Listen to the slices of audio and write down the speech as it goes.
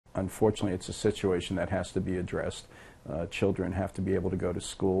Unfortunately, it's a situation that has to be addressed. Children have to be able to go to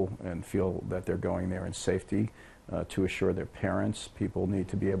school and feel that they're going there in safety to assure their parents. People need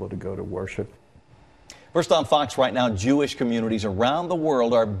to be able to go to worship. First on Fox right now, Jewish communities around the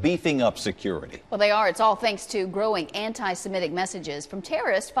world are beefing up security. Well, they are. It's all thanks to growing anti-Semitic messages from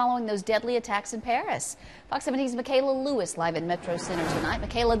terrorists following those deadly attacks in Paris. Fox 17's Michaela Lewis live in Metro Center tonight.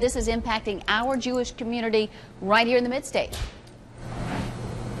 Michaela, this is impacting our Jewish community right here in the Mid-State.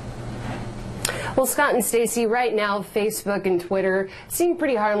 Well, Scott and Stacy, right now, Facebook and Twitter seem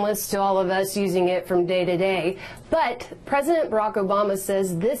pretty harmless to all of us using it from day to day. But President Barack Obama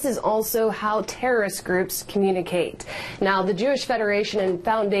says this is also how terrorist groups communicate. Now, the Jewish Federation and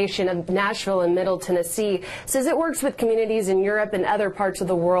Foundation of Nashville and Middle Tennessee says it works with communities in Europe and other parts of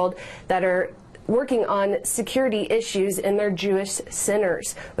the world that are working on security issues in their Jewish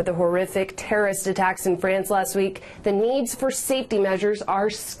centers. With the horrific terrorist attacks in France last week, the needs for safety measures are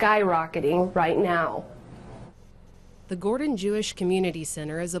skyrocketing right now. The Gordon Jewish Community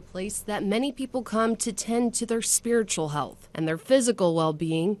Center is a place that many people come to tend to their spiritual health, and their physical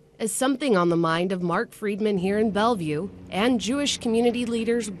well-being is something on the mind of Mark Friedman here in Bellevue and Jewish community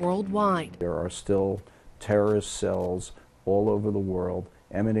leaders worldwide. There are still terrorist cells all over the world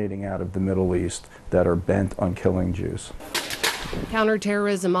emanating out of the Middle East that are bent on killing Jews.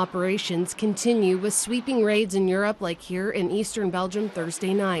 Counterterrorism operations continue with sweeping raids in Europe like here in eastern Belgium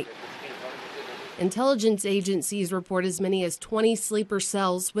Thursday night. Intelligence agencies report as many as 20 sleeper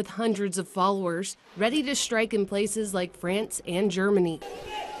cells with hundreds of followers ready to strike in places like France and Germany.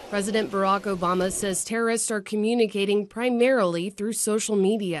 President Barack Obama says terrorists are communicating primarily through social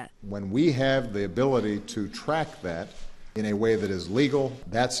media. When we have the ability to track that in a way that is legal,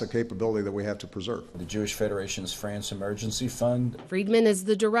 that's a capability that we have to preserve. The Jewish Federation's France Emergency Fund. Friedman is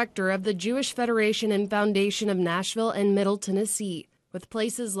the director of the Jewish Federation and Foundation of Nashville and Middle Tennessee. With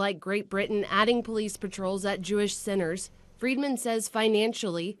places like Great Britain adding police patrols at Jewish centers, Friedman says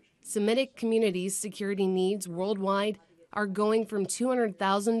financially, Semitic communities' security needs worldwide are going from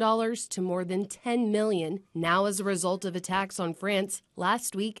 $200,000 to more than $10 million now as a result of attacks on France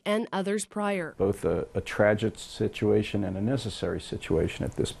last week and others prior. Both a tragic situation and a necessary situation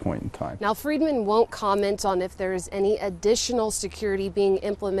at this point in time. Now, Friedman won't comment on if there is any additional security being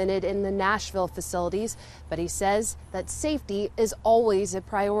implemented in the Nashville facilities, but he says that safety is always a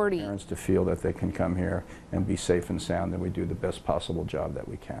priority. Parents to feel that they can come here and be safe and sound, and we do the best possible job that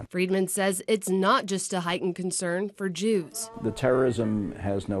we can. Friedman says it's not just a heightened concern for Jews. The terrorism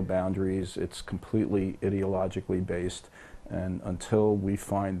has no boundaries. It's completely ideologically based. And until we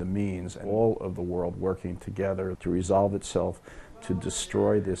find the means, all of the world working together to resolve itself, to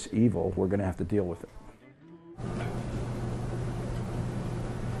destroy this evil, we're going to have to deal with it.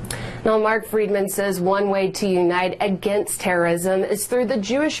 Now, Mark Friedman says one way to unite against terrorism is through the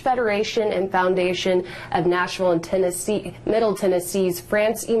Jewish Federation and Foundation of Nashville and Middle Tennessee's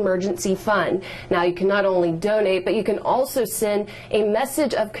France Emergency Fund. Now, you can not only donate, but you can also send a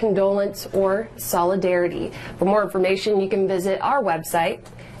message of condolence or solidarity. For more information, you can visit our website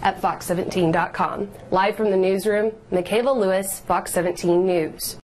at fox17.com. Live from the newsroom, Michaela Lewis, Fox 17 News.